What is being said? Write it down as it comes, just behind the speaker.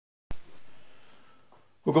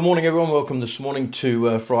Well, good morning, everyone. Welcome this morning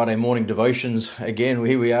to Friday morning devotions. Again,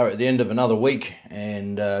 here we are at the end of another week,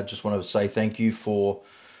 and just want to say thank you for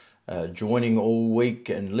joining all week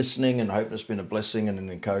and listening, and I hope it's been a blessing and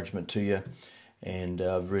an encouragement to you. And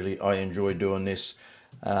I enjoy doing this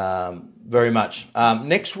very much.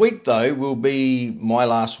 Next week, though, will be my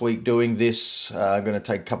last week doing this. I'm going to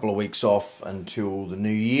take a couple of weeks off until the new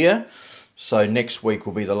year. So next week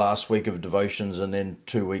will be the last week of devotions, and then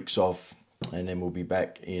 2 weeks off. And then we'll be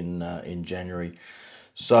back in January.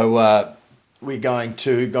 So we're going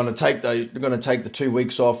to take the 2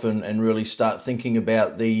 weeks off and really start thinking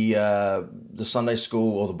about the Sunday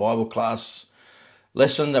school or the Bible class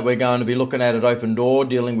lesson that we're going to be looking at Open Door,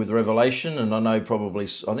 dealing with Revelation. And I know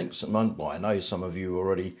some of you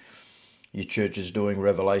already, your church is doing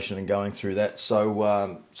Revelation and going through that.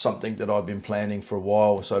 So something that I've been planning for a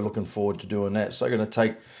while. So looking forward to doing that. So I'm going to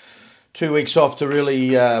take 2 weeks off to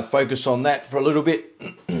really focus on that for a little bit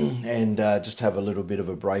and just have a little bit of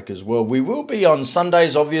a break as well. We will be on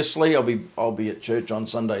Sundays, obviously. I'll be at church on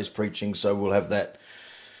Sundays preaching, so we'll have that.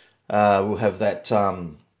 We'll have that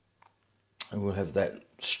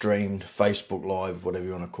streamed Facebook Live, whatever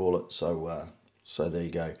you want to call it. So there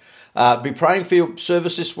you go. Be praying for your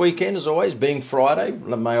service this weekend, as always, being Friday.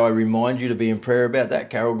 May I remind you to be in prayer about that.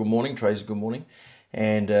 Carol, good morning. Tracy, good morning.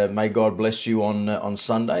 And may God bless you on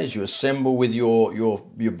Sunday as you assemble with your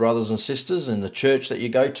brothers and sisters in the church that you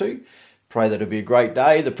go to. Pray that it'll be a great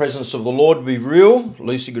day. The presence of the Lord will be real.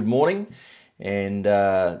 Lucy, good morning. And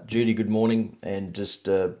Judy, good morning. And just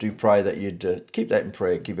do pray that you'd keep that in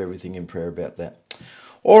prayer. Keep everything in prayer about that.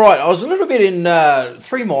 All right, I was a little bit in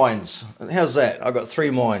three minds. How's that? I got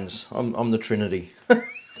three minds. I'm the Trinity. I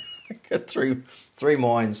got three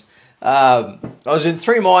minds. I was in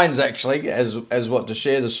three minds actually as what to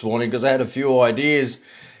share this morning, because I had a few ideas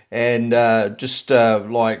and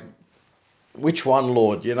like, which one,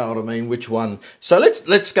 Lord? You know what I mean? Which one? So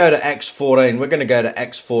let's go to Acts 14. We're going to go to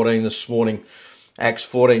Acts 14 this morning. Acts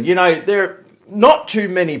 14. You know, there are not too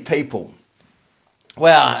many people.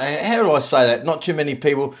 Well, how do I say that? Not too many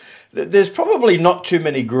people. There's probably not too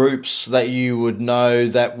many groups that you would know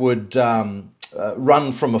that would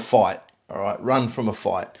run from a fight. All right, run from a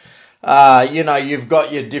fight. You've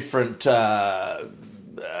got your different, your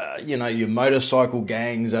motorcycle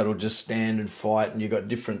gangs that'll just stand and fight, and you've got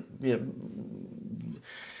different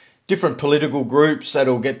political groups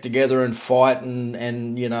that'll get together and fight and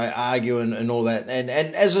argue and all that. And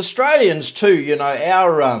as Australians too,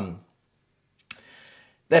 our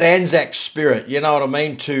that Anzac spirit, you know what I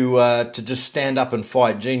mean, to just stand up and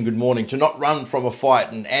fight. Jean, good morning. To not run from a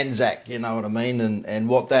fight, and Anzac, you know what I mean, and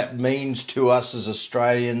what that means to us as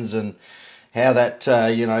Australians, and how that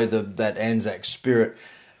that Anzac spirit.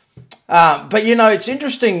 But it's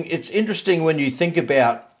interesting. It's interesting when you think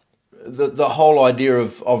about the whole idea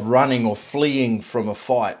of running or fleeing from a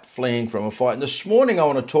fight. And this morning I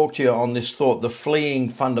want to talk to you on this thought: the fleeing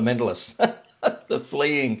fundamentalists. The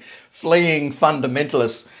fleeing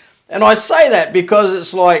fundamentalists. And I say that because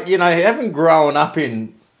it's like, having grown up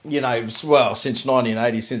in, since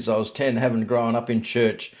 1980, since I was 10, having grown up in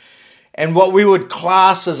church, and what we would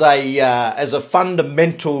class as a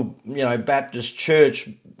fundamental, Baptist church,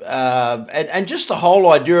 and just the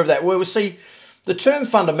whole idea of that, where we see the term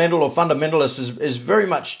fundamental or fundamentalist is very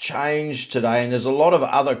much changed today, and there's a lot of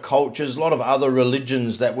other cultures, a lot of other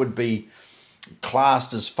religions that would be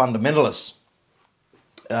classed as fundamentalists.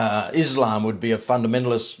 Islam would be a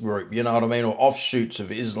fundamentalist group, you know what I mean, or offshoots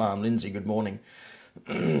of Islam. Lindsay, good morning.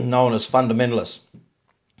 Known as fundamentalists.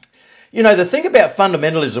 The thing about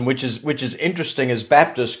fundamentalism, which is interesting as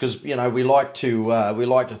Baptists, because we like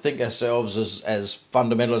to think ourselves as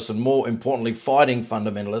fundamentalists, and more importantly, fighting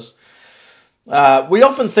fundamentalists. We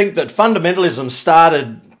often think that fundamentalism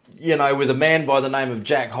started, with a man by the name of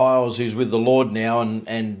Jack Hyles, who's with the Lord now,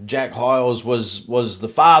 and Jack Hyles was the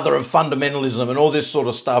father of fundamentalism and all this sort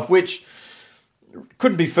of stuff, which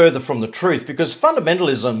couldn't be further from the truth, because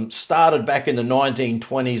fundamentalism started back in the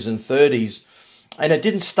 1920s and 30s, and it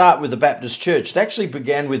didn't start with the Baptist church. It actually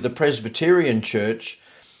began with the Presbyterian church,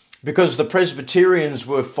 because the Presbyterians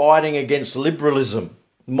were fighting against liberalism,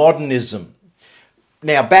 modernism.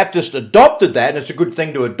 Now, Baptists adopted that, and it's a good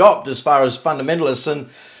thing to adopt as far as fundamentalists.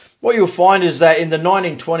 And what you'll find is that in the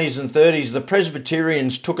 1920s and 30s, the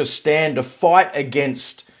Presbyterians took a stand to fight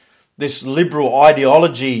against this liberal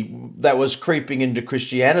ideology that was creeping into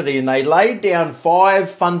Christianity, and they laid down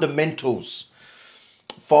five fundamentals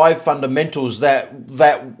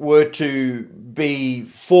that were to be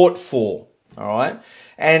fought for, all right?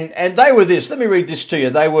 And they were this. Let me read this to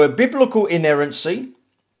you. They were biblical inerrancy,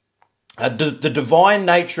 the divine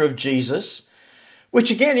nature of Jesus, Which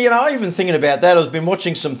again, even thinking about that, I've been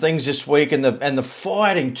watching some things this week, and the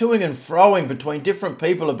fighting, toing and froing between different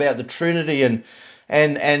people about the Trinity and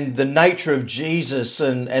the nature of Jesus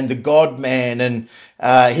and the God-man and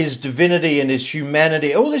his divinity and his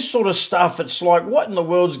humanity, all this sort of stuff. It's like, what in the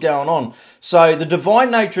world's going on? So the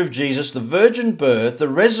divine nature of Jesus, the virgin birth, the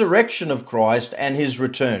resurrection of Christ, and his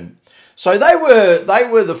return. So they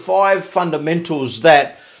were the five fundamentals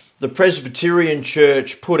that the Presbyterian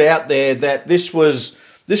Church put out there, that this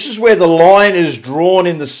is where the line is drawn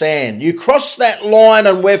in the sand. You cross that line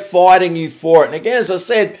and we're fighting you for it. And again, as I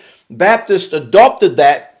said, Baptists adopted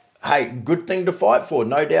that. Hey, good thing to fight for,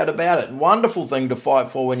 no doubt about it. Wonderful thing to fight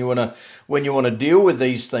for when you want to deal with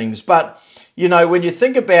these things. But when you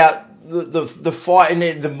think about the fight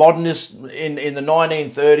in the modernists in the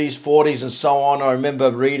 1930s, 40s, and so on, I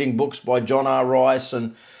remember reading books by John R. Rice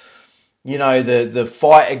and the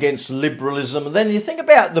fight against liberalism. And then you think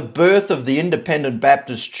about the birth of the Independent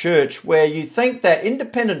Baptist Church, where you think that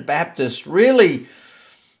Independent Baptists really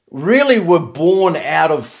were born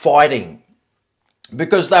out of fighting,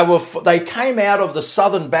 because they came out of the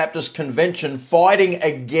Southern Baptist Convention fighting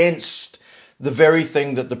against the very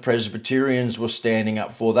thing that the Presbyterians were standing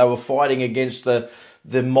up for. They were fighting against the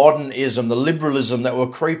modernism, the liberalism that were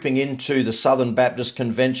creeping into the Southern Baptist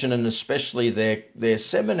Convention, and especially their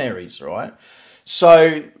seminaries, right?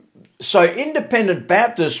 So Independent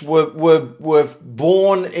Baptists were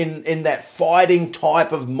born in that fighting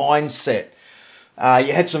type of mindset.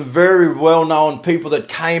 You had some very well-known people that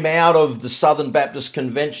came out of the Southern Baptist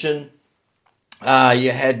Convention.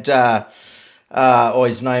 You had,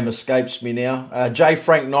 his name escapes me now. J.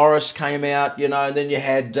 Frank Norris came out, and then you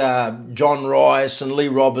had John Rice and Lee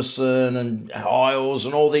Robertson and Hiles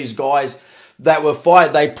and all these guys that were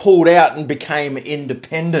fighting. They pulled out and became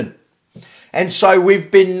independent. And so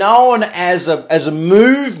we've been known as a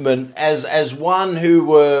movement, as one who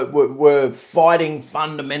were fighting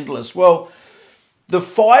fundamentalists. Well, the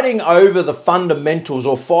fighting over the fundamentals,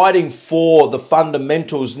 or fighting for the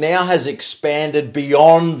fundamentals, now has expanded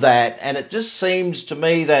beyond that. And it just seems to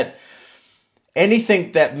me that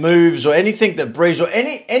anything that moves or anything that breathes or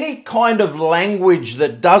any kind of language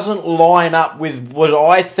that doesn't line up with what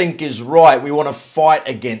I think is right, we want to fight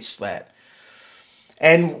against that.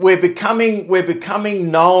 And we're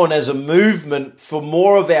becoming known as a movement for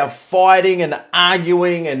more of our fighting and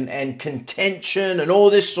arguing and contention and all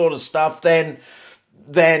this sort of stuff than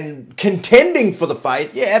contending for the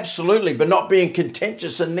faith. Yeah, absolutely, but not being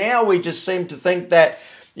contentious. And now we just seem to think that,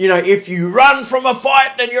 if you run from a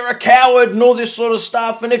fight, then you're a coward and all this sort of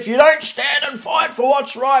stuff. And if you don't stand and fight for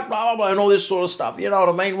what's right, blah, blah, blah, and all this sort of stuff. You know what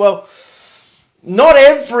I mean? Well, not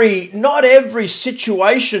every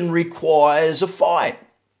situation requires a fight.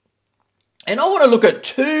 And I want to look at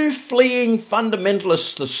two fleeing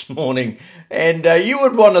fundamentalists this morning. And you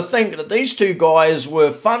would want to think that these two guys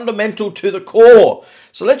were fundamental to the core.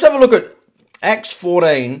 So let's have a look at Acts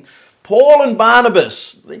 14. Paul and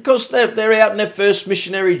Barnabas, because they're out in their first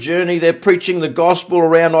missionary journey, they're preaching the gospel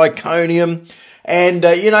around Iconium. And,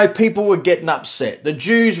 people were getting upset. The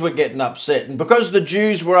Jews were getting upset. And because the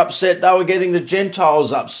Jews were upset, they were getting the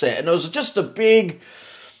Gentiles upset. And it was just a big...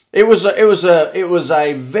 It was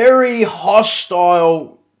a very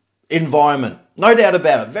hostile environment, no doubt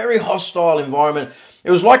about it. Very hostile environment.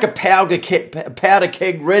 It was like a powder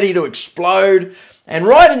keg ready to explode. And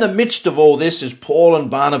right in the midst of all this is Paul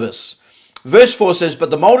and Barnabas. Verse 4 says, "But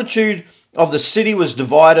the multitude of the city was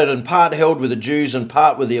divided, and part held with the Jews and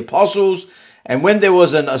part with the apostles. And when there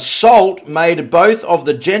was an assault made both of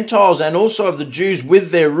the Gentiles and also of the Jews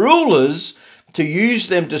with their rulers, to use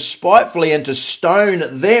them despitefully and to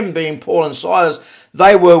stone them," being Paul and Silas,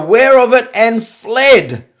 "they were aware of it and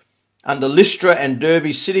fled under Lystra and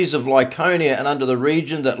Derbe, cities of Lycaonia, and under the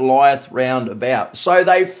region that lieth round about." So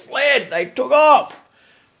they fled, they took off.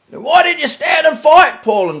 Why didn't you stand and fight,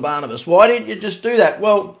 Paul and Barnabas? Why didn't you just do that?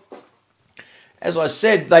 Well, as I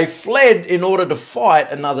said, they fled in order to fight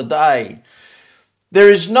another day. There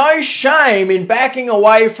is no shame in backing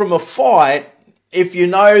away from a fight if you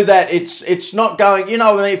know that it's not going,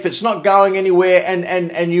 if it's not going anywhere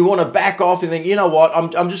and you want to back off and think, you know what,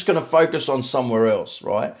 I'm just going to focus on somewhere else,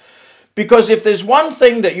 right? Because if there's one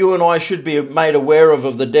thing that you and I should be made aware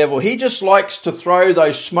of the devil, he just likes to throw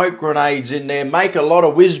those smoke grenades in there, make a lot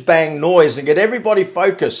of whiz-bang noise and get everybody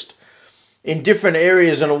focused in different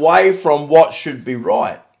areas and away from what should be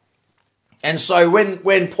right. And so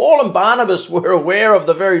when Paul and Barnabas were aware of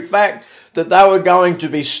the very fact that they were going to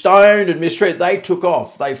be stoned and mistreated, they took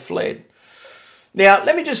off, they fled. Now,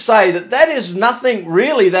 let me just say that is nothing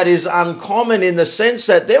really that is uncommon, in the sense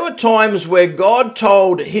that there were times where God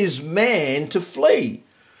told his man to flee.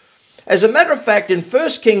 As a matter of fact, in 1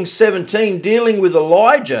 Kings 17, dealing with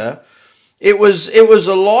Elijah, it was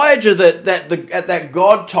Elijah that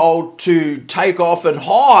God told to take off and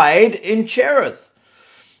hide in Cherith.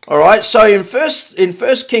 All right, so in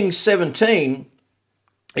First Kings 17,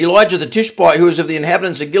 Elijah the Tishbite, who was of the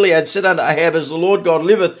inhabitants of Gilead, said unto Ahab, As the Lord God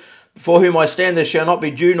liveth, for whom I stand, there shall not be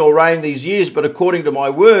dew nor rain these years, but according to my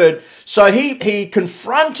word. So he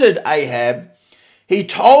confronted Ahab. He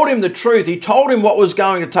told him the truth. He told him what was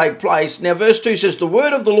going to take place. Now verse 2 says, The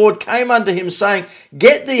word of the Lord came unto him, saying,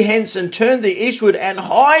 Get thee hence and turn thee eastward, and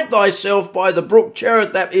hide thyself by the brook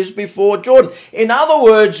Cherith that is before Jordan. In other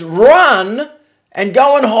words, run and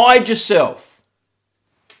go and hide yourself.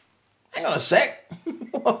 Hang on a sec.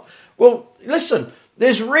 Well, listen,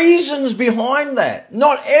 there's reasons behind that.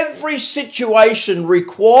 Not every situation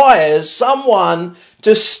requires someone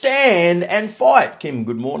to stand and fight. Kim,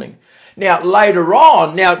 good morning. Now, later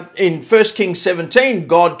on, in 1 Kings 17,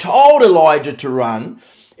 God told Elijah to run.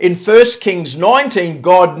 In 1 Kings 19,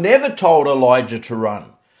 God never told Elijah to run.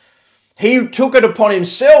 He took it upon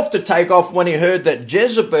himself to take off when he heard that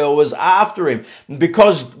Jezebel was after him.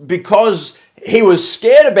 Because he was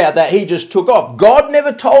scared about that, he just took off. God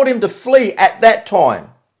never told him to flee at that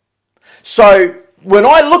time. So when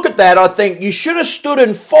I look at that, I think you should have stood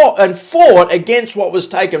and fought against what was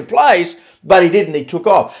taking place, but he didn't. He took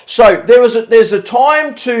off. So there's a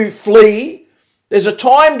time to flee, there's a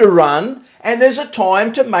time to run, and there's a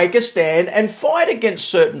time to make a stand and fight against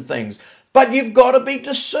certain things. But you've got to be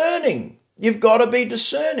discerning. You've got to be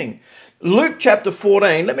discerning. Luke chapter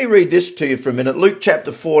 14, let me read this to you for a minute. Luke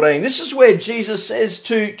chapter 14, this is where Jesus says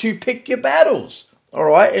to pick your battles. All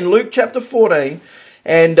right, in Luke chapter 14,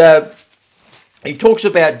 and he talks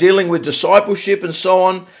about dealing with discipleship and so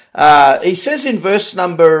on. He says in verse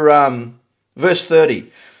 31,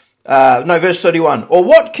 Or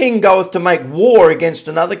what king goeth to make war against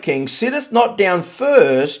another king, sitteth not down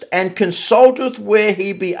first, and consulteth where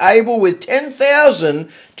he be able with 10,000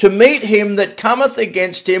 to meet him that cometh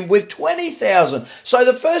against him with 20,000. So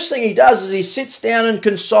the first thing he does is he sits down and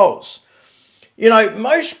consults. You know,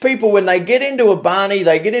 most people, when they get into a barney,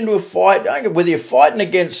 they get into a fight, whether you're fighting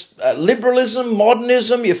against liberalism,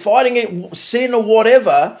 modernism, you're fighting sin or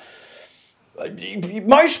whatever.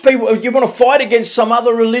 Most people, you want to fight against some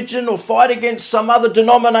other religion or fight against some other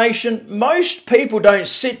denomination. Most people don't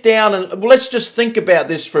sit down and, well, let's just think about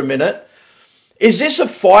this for a minute. Is this a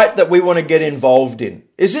fight that we want to get involved in?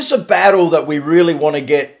 Is this a battle that we really want to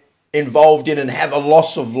get involved in and have a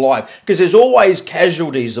loss of life? Because there's always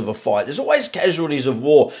casualties of a fight. There's always casualties of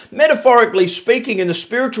war. Metaphorically speaking, in the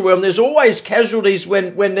spiritual realm, there's always casualties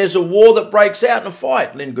when there's a war that breaks out in a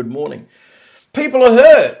fight. Lynn, good morning. People are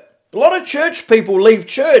hurt. A lot of church people leave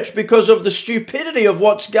church because of the stupidity of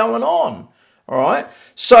what's going on. All right.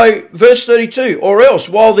 So verse 32, Or else,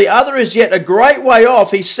 while the other is yet a great way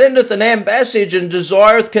off, he sendeth an ambassage and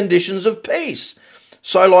desireth conditions of peace.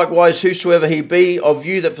 So likewise, whosoever he be of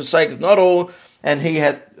you that forsaketh not all, and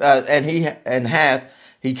hath,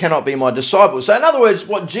 he cannot be my disciple. So in other words,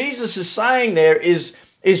 what Jesus is saying there is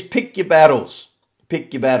pick your battles.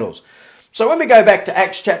 Pick your battles. So when we go back to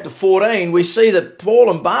Acts chapter 14, we see that Paul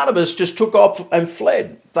and Barnabas just took off and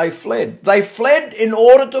fled. They fled. They fled in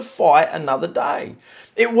order to fight another day.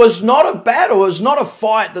 It was not a battle. It was not a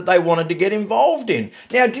fight that they wanted to get involved in.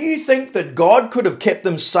 Now, do you think that God could have kept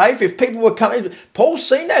them safe if people were coming? Paul's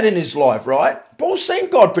seen that in his life, right? Paul's seen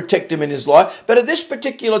God protect him in his life. But at this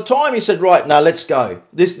particular time, he said, right, no, let's go.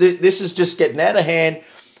 This is just getting out of hand.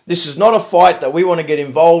 This is not a fight that we want to get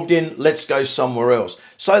involved in. Let's go somewhere else.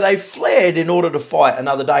 So they fled in order to fight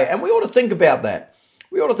another day. And we ought to think about that.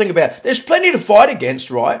 We ought to think about it. There's plenty to fight against,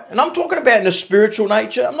 right? And I'm talking about in a spiritual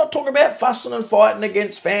nature. I'm not talking about fussing and fighting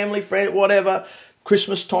against family, friend, whatever.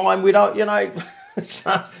 Christmas time, we don't,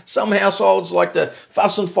 some households like to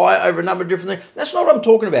fuss and fight over a number of different things. That's not what I'm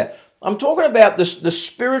talking about. I'm talking about the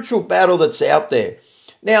spiritual battle that's out there.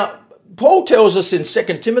 Now, Paul tells us in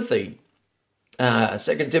 2 Timothy,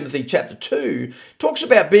 2 Timothy chapter 2, talks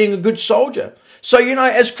about being a good soldier. So,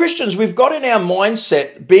 as Christians, we've got in our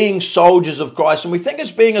mindset being soldiers of Christ, and we think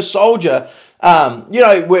as being a soldier,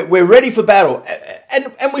 we're ready for battle,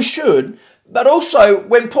 and we should. But also,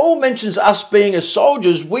 when Paul mentions us being as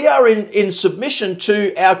soldiers, we are in submission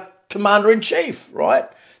to our commander-in-chief, right?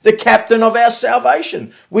 The captain of our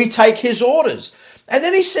salvation. We take his orders. And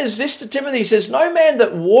then he says this to Timothy, he says, No man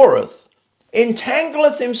that warreth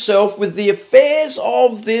entangleth himself with the affairs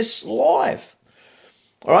of this life.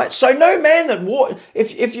 All right, so no man that war,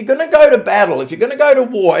 if you're going to go to battle, if you're going to go to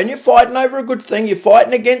war and you're fighting over a good thing, you're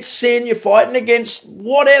fighting against sin, you're fighting against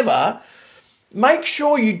whatever, make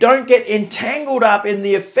sure you don't get entangled up in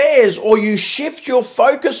the affairs, or you shift your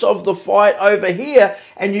focus of the fight over here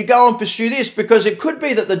and you go and pursue this, because it could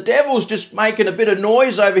be that the devil's just making a bit of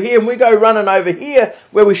noise over here and we go running over here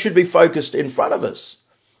where we should be focused in front of us.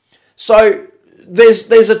 So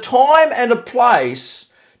there's a time and a place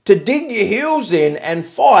to dig your heels in and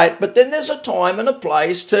fight, but then there's a time and a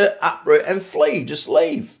place to uproot and flee. Just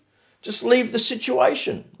leave. Just leave the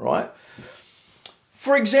situation, right?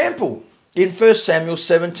 For example, in 1 Samuel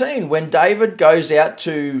 17, when David goes out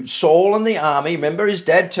to Saul and the army, remember his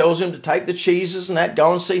dad tells him to take the cheeses and that,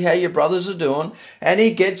 go and see how your brothers are doing. And he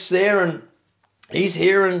gets there and he's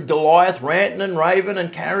hearing Goliath ranting and raving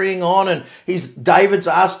and carrying on, and David's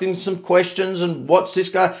asking some questions, and what's this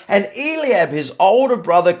guy? And Eliab, his older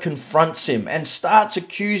brother, confronts him and starts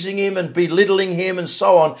accusing him and belittling him and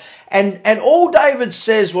so on. And all David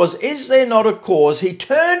says was, is there not a cause? He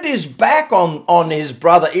turned his back on his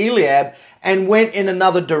brother Eliab and went in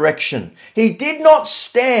another direction. He did not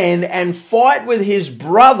stand and fight with his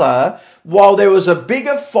brother while there was a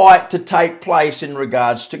bigger fight to take place in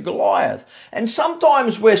regards to Goliath. And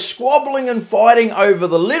sometimes we're squabbling and fighting over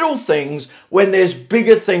the little things when there's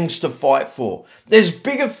bigger things to fight for. There's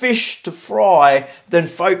bigger fish to fry than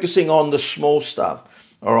focusing on the small stuff.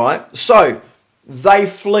 All right? So they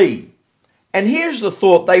flee. And here's the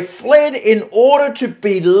thought. They fled in order to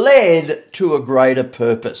be led to a greater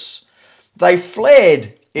purpose. They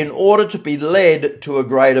fled in order to be led to a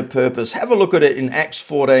greater purpose. Have a look at it in Acts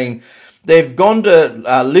 14. They've gone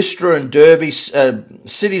to Lystra and Derbe,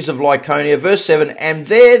 cities of Lycaonia. Verse 7, and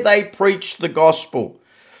there they preached the gospel.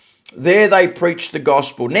 There they preached the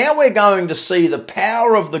gospel. Now we're going to see the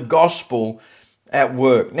power of the gospel at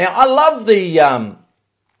work. Now I love the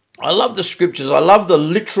scriptures. I love the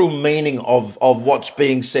literal meaning of what's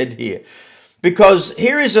being said here. Because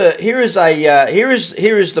here is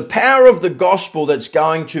the power of the gospel that's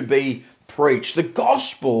going to be preached. The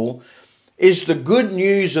gospel is the good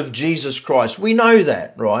news of Jesus Christ. We know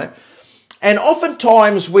that, right? And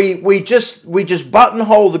oftentimes we just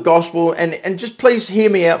buttonhole the gospel, and just please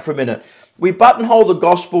hear me out for a minute. We buttonhole the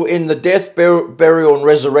gospel in the death, burial, and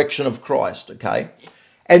resurrection of Christ, okay?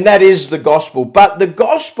 And that is the gospel. But the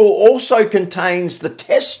gospel also contains the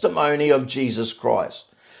testimony of Jesus Christ.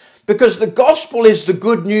 Because the gospel is the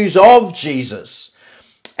good news of Jesus.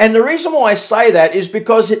 And the reason why I say that is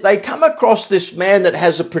because they come across this man that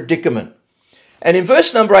has a predicament. And in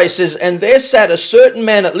verse number 8 it says, and there sat a certain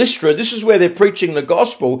man at Lystra, this is where they're preaching the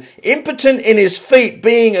gospel, impotent in his feet,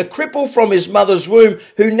 being a cripple from his mother's womb,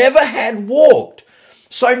 who never had walked.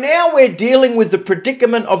 So now we're dealing with the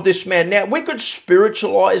predicament of this man. Now we could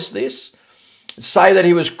spiritualize this, say that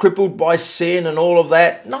he was crippled by sin and all of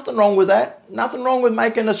that. Nothing wrong with that. Nothing wrong with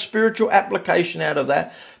making a spiritual application out of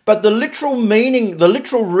that. But the literal meaning, the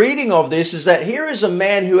literal reading of this is that here is a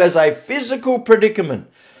man who has a physical predicament.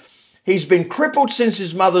 He's been crippled since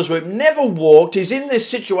his mother's womb, never walked. He's in this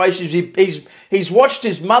situation. He's watched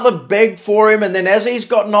his mother beg for him, and then as he's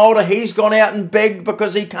gotten older, he's gone out and begged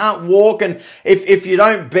because he can't walk. And if you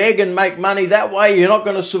don't beg and make money that way, you're not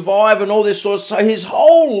going to survive and all this sort of. So his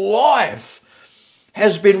whole life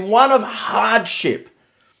has been one of hardship,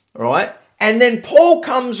 right? And then Paul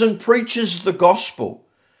comes and preaches the gospel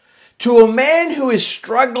to a man who is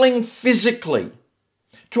struggling physically,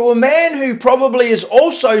 to a man who probably is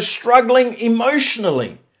also struggling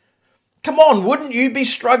emotionally. Come on, wouldn't you be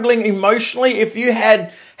struggling emotionally if you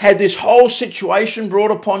had this whole situation brought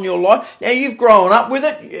upon your life? Now, you've grown up with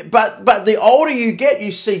it, but the older you get,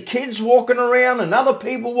 you see kids walking around and other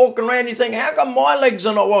people walking around, you think, how come my legs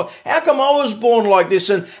are not well? How come I was born like this?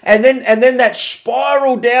 And then that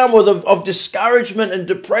spiral downward of discouragement and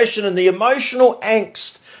depression and the emotional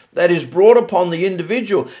angst that is brought upon the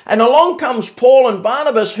individual. And along comes Paul and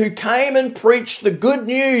Barnabas, who came and preached the good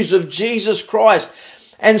news of Jesus Christ.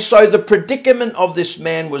 And so the predicament of this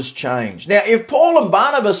man was changed. Now, if Paul and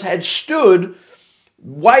Barnabas had stood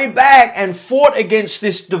way back and fought against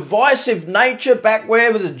this divisive nature back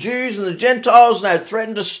where with the Jews and the Gentiles, and they had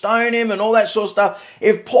threatened to stone him and all that sort of stuff,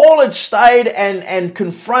 if Paul had stayed and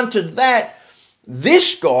confronted that,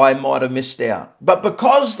 this guy might have missed out. But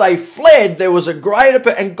because they fled, there was a greater,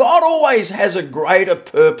 and God always has a greater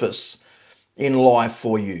purpose in life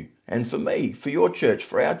for you and for me, for your church,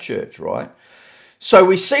 for our church, right? So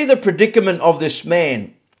we see the predicament of this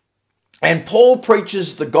man, and Paul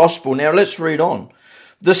preaches the gospel. Now let's read on.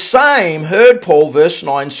 The same heard Paul, verse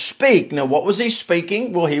 9, speak. Now what was he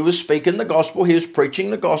speaking? Well, he was speaking the gospel. He was preaching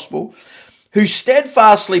the gospel. Who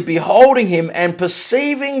steadfastly beholding him and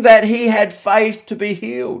perceiving that he had faith to be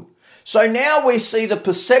healed. So now we see the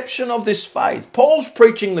perception of this faith. Paul's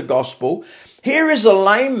preaching the gospel. Here is a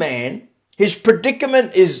lame man. His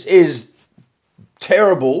predicament is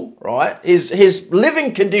terrible, right? His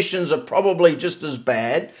living conditions are probably just as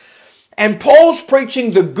bad. And Paul's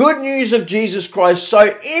preaching the good news of Jesus Christ.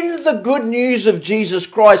 So in the good news of Jesus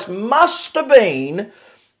Christ must have been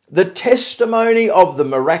the testimony of the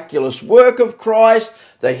miraculous work of Christ,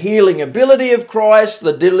 the healing ability of Christ,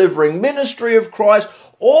 the delivering ministry of Christ.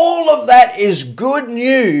 All of that is good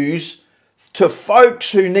news to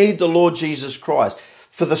folks who need the Lord Jesus Christ.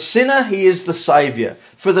 For the sinner, he is the Saviour.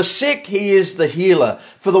 For the sick, he is the healer.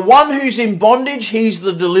 For the one who's in bondage, he's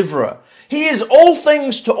the deliverer. He is all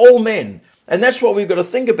things to all men. And that's what we've got to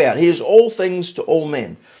think about. He is all things to all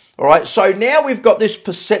men. All right, so now we've got this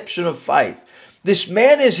perception of faith. This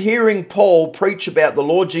man is hearing Paul preach about the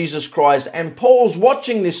Lord Jesus Christ, and Paul's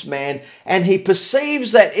watching this man, and he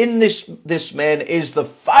perceives that in this man is the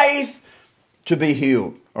faith to be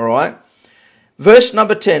healed. All right. Verse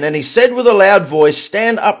number 10, and he said with a loud voice,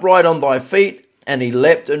 stand upright on thy feet, and he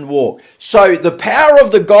leapt and walked. So the power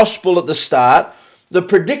of the gospel at the start, the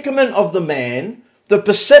predicament of the man, the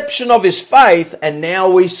perception of his faith, and now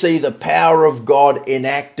we see the power of God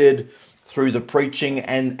enacted through the preaching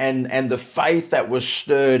and the faith that was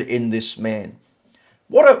stirred in this man.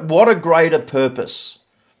 What a greater purpose.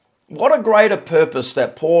 What a greater purpose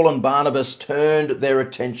that Paul and Barnabas turned their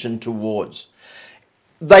attention towards.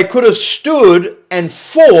 They could have stood and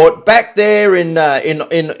fought back there in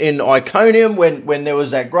Iconium when there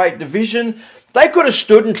was that great division. They could have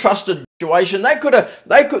stood and trusted the situation.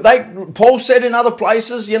 Paul said in other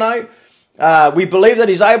places, we believe that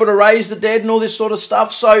he's able to raise the dead and all this sort of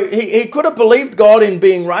stuff. So he could have believed God in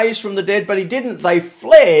being raised from the dead, but he didn't. They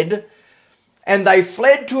fled, and they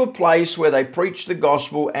fled to a place where they preached the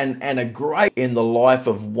gospel and a great in the life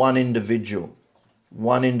of one individual.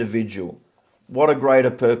 One individual. What a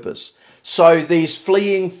greater purpose. So these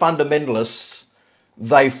fleeing fundamentalists,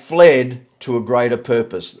 they fled to a greater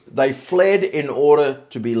purpose. They fled in order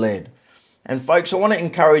to be led. And folks, I want to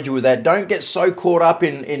encourage you with that. Don't get so caught up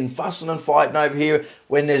in fussing and fighting over here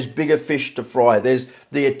when there's bigger fish to fry. There's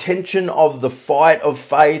the attention of the fight of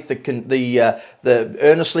faith, the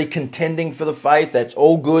earnestly contending for the faith. That's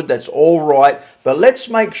all good. That's all right. But let's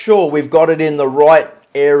make sure we've got it in the right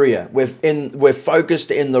area. We're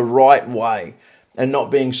focused in the right way and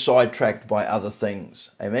not being sidetracked by other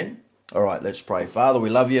things. Amen? All right, let's pray. Father, we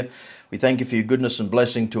love you. We thank you for your goodness and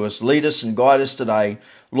blessing to us. Lead us and guide us today.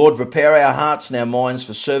 Lord, prepare our hearts and our minds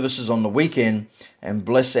for services on the weekend, and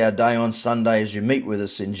bless our day on Sunday as you meet with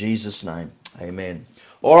us in Jesus' name. Amen.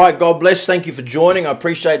 All right, God bless. Thank you for joining. I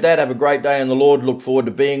appreciate that. Have a great day in the Lord. Look forward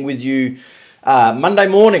to being with you Monday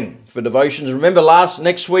morning for devotions. Remember,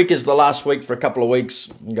 next week is the last week for a couple of weeks.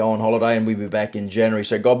 We'll go on holiday and we'll be back in January.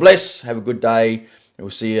 So God bless. Have a good day. And we'll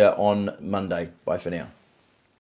see you on Monday. Bye for now.